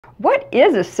What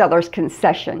is a seller's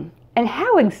concession? And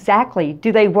how exactly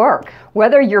do they work?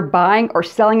 Whether you're buying or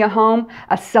selling a home,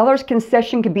 a seller's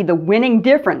concession could be the winning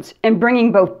difference in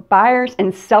bringing both buyers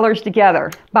and sellers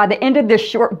together. By the end of this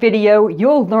short video,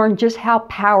 you'll learn just how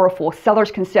powerful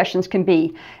seller's concessions can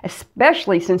be,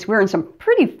 especially since we're in some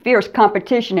pretty fierce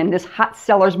competition in this hot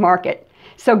seller's market.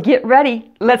 So get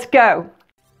ready, let's go.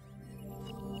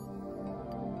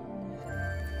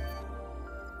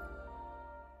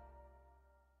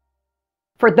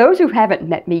 For those who haven't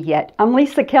met me yet, I'm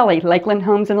Lisa Kelly, Lakeland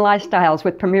Homes and Lifestyles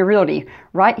with Premier Realty,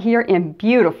 right here in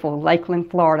beautiful Lakeland,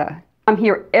 Florida. I'm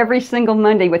here every single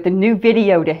Monday with a new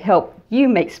video to help you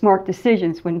make smart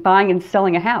decisions when buying and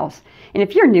selling a house. And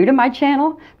if you're new to my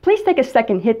channel, please take a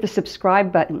second, hit the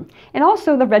subscribe button, and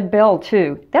also the red bell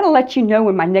too. That'll let you know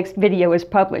when my next video is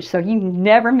published so you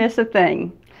never miss a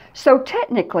thing. So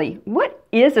technically, what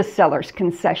is a seller's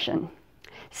concession?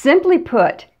 Simply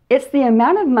put, it's the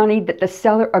amount of money that the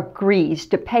seller agrees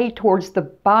to pay towards the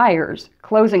buyer's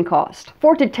closing cost.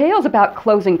 For details about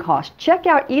closing costs, check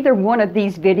out either one of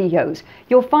these videos.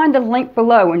 You'll find the link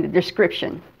below in the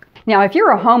description. Now, if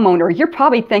you're a homeowner, you're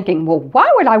probably thinking, well, why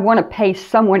would I want to pay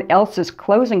someone else's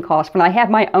closing costs when I have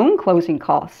my own closing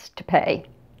costs to pay?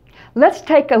 Let's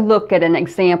take a look at an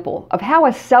example of how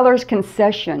a seller's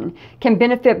concession can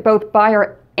benefit both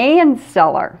buyer and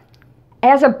seller.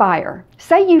 As a buyer,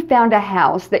 say you found a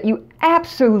house that you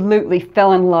absolutely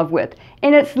fell in love with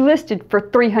and it's listed for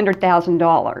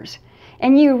 $300,000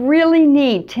 and you really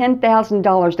need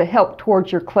 $10,000 to help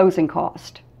towards your closing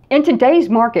cost. In today's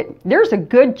market, there's a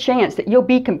good chance that you'll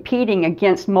be competing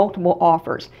against multiple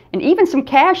offers and even some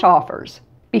cash offers.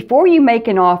 Before you make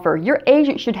an offer, your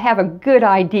agent should have a good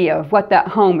idea of what that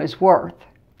home is worth.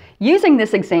 Using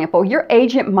this example, your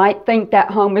agent might think that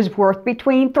home is worth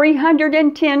between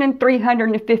 $310,000 and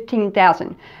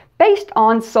 $315,000 based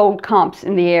on sold comps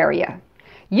in the area.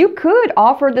 You could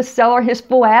offer the seller his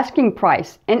full asking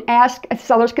price and ask a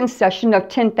seller's concession of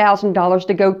 $10,000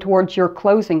 to go towards your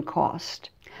closing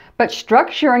cost. But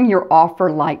structuring your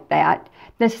offer like that,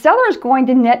 the seller is going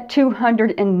to net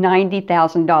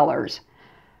 $290,000,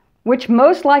 which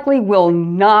most likely will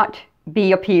not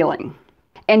be appealing.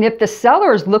 And if the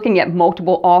seller is looking at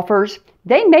multiple offers,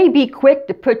 they may be quick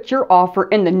to put your offer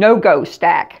in the no-go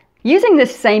stack. Using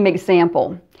this same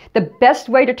example, the best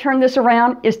way to turn this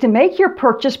around is to make your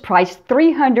purchase price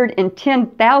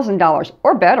 $310,000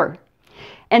 or better,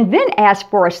 and then ask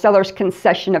for a seller's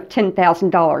concession of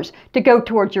 $10,000 to go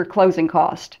towards your closing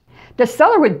cost. The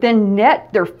seller would then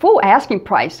net their full asking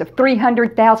price of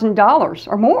 $300,000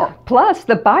 or more. Plus,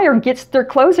 the buyer gets their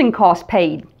closing costs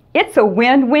paid. It's a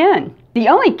win-win. The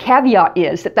only caveat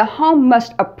is that the home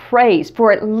must appraise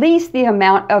for at least the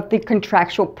amount of the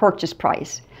contractual purchase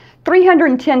price,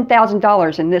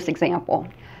 $310,000 in this example.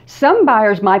 Some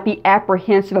buyers might be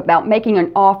apprehensive about making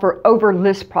an offer over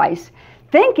list price,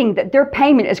 thinking that their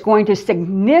payment is going to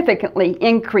significantly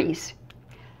increase.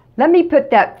 Let me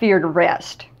put that fear to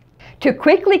rest. To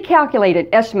quickly calculate an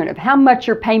estimate of how much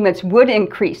your payments would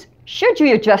increase should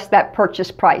you adjust that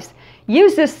purchase price,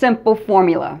 use this simple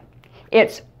formula.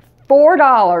 It's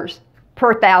 $4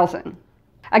 per thousand.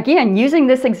 Again, using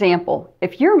this example,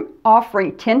 if you're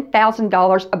offering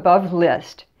 $10,000 above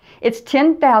list, it's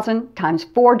 10,000 times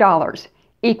 $4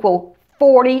 equal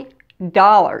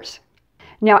 $40.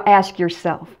 Now ask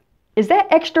yourself, is that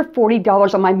extra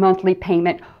 $40 on my monthly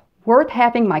payment worth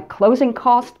having my closing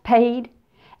costs paid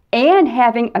and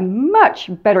having a much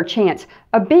better chance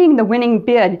of being the winning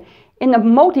bid in the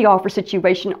multi-offer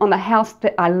situation on the house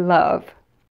that I love?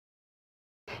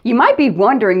 You might be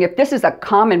wondering if this is a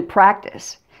common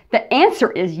practice. The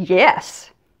answer is yes.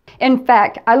 In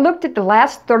fact, I looked at the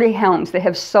last 30 homes that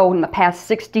have sold in the past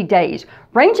 60 days,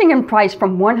 ranging in price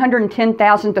from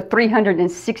 $110,000 to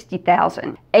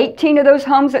 $360,000. 18 of those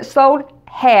homes that sold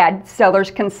had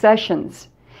seller's concessions.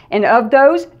 And of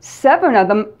those, 7 of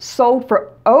them sold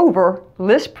for over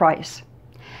list price.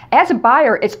 As a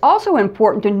buyer, it's also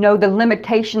important to know the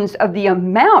limitations of the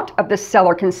amount of the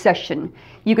seller concession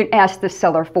you can ask the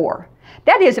seller for.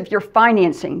 That is, if you're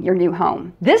financing your new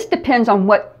home. This depends on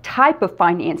what type of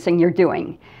financing you're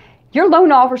doing. Your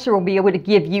loan officer will be able to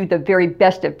give you the very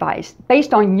best advice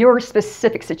based on your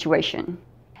specific situation.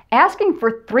 Asking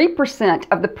for 3%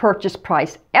 of the purchase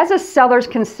price as a seller's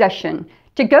concession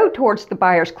to go towards the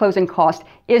buyer's closing cost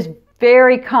is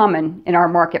very common in our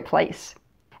marketplace.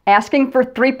 Asking for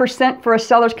 3% for a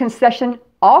seller's concession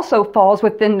also falls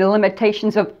within the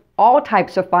limitations of all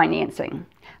types of financing.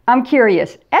 I'm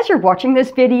curious, as you're watching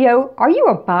this video, are you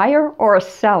a buyer or a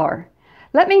seller?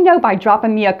 Let me know by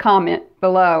dropping me a comment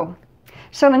below.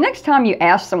 So the next time you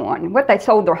ask someone what they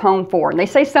sold their home for, and they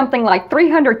say something like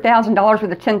 $300,000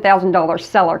 with a $10,000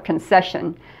 seller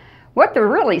concession, what they're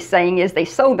really saying is they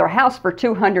sold their house for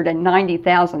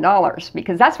 $290,000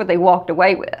 because that's what they walked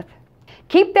away with.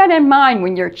 Keep that in mind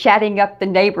when you're chatting up the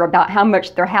neighbor about how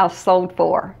much their house sold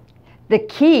for. The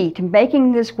key to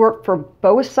making this work for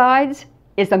both sides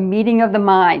is a meeting of the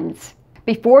minds.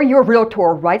 Before your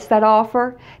realtor writes that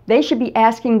offer, they should be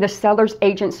asking the seller's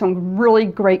agent some really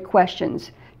great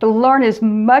questions to learn as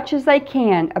much as they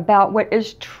can about what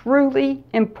is truly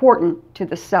important to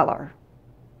the seller.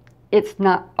 It's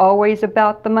not always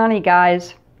about the money,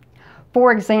 guys.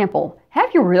 For example,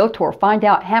 have your realtor find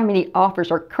out how many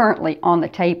offers are currently on the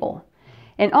table.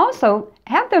 And also,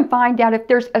 have them find out if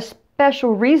there's a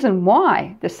special reason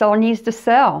why the seller needs to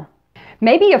sell.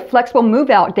 Maybe a flexible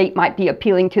move-out date might be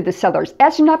appealing to the sellers,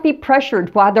 as to not be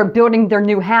pressured while they're building their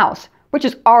new house, which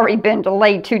has already been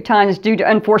delayed 2 times due to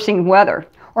unforeseen weather.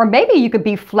 Or maybe you could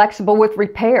be flexible with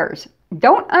repairs.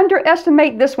 Don't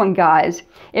underestimate this one, guys.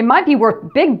 It might be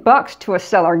worth big bucks to a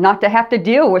seller not to have to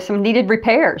deal with some needed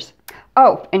repairs.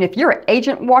 Oh, and if you're an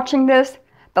agent watching this,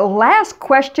 the last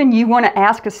question you want to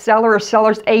ask a seller or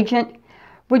seller's agent,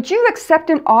 would you accept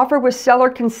an offer with seller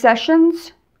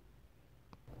concessions?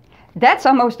 That's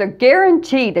almost a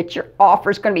guarantee that your offer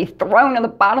is going to be thrown at the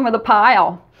bottom of the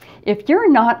pile. If you're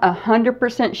not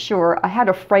 100% sure on how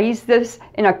to phrase this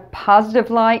in a positive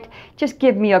light, just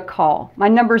give me a call. My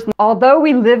number's... Although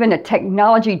we live in a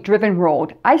technology-driven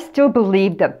world, I still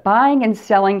believe that buying and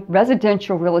selling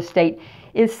residential real estate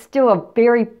is still a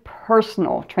very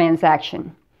personal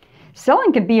transaction.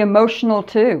 Selling can be emotional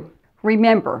too.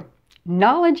 Remember,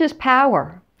 knowledge is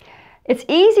power. It's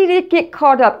easy to get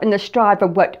caught up in the strive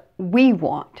of what we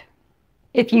want.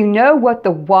 If you know what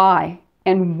the why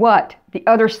and what the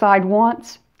other side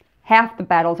wants, half the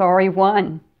battle's already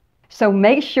won. So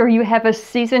make sure you have a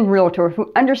seasoned realtor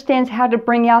who understands how to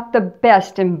bring out the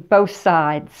best in both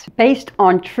sides, based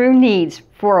on true needs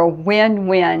for a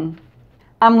win-win.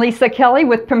 I'm Lisa Kelly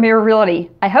with Premier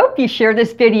Realty. I hope you share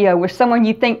this video with someone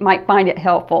you think might find it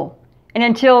helpful. And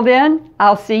until then,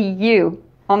 I'll see you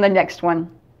on the next one.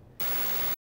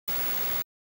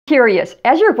 Curious,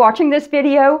 as you're watching this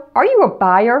video, are you a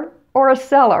buyer or a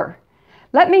seller?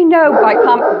 Let me know by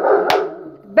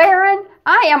comment. Baron,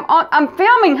 I'm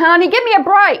filming, honey. Give me a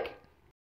break.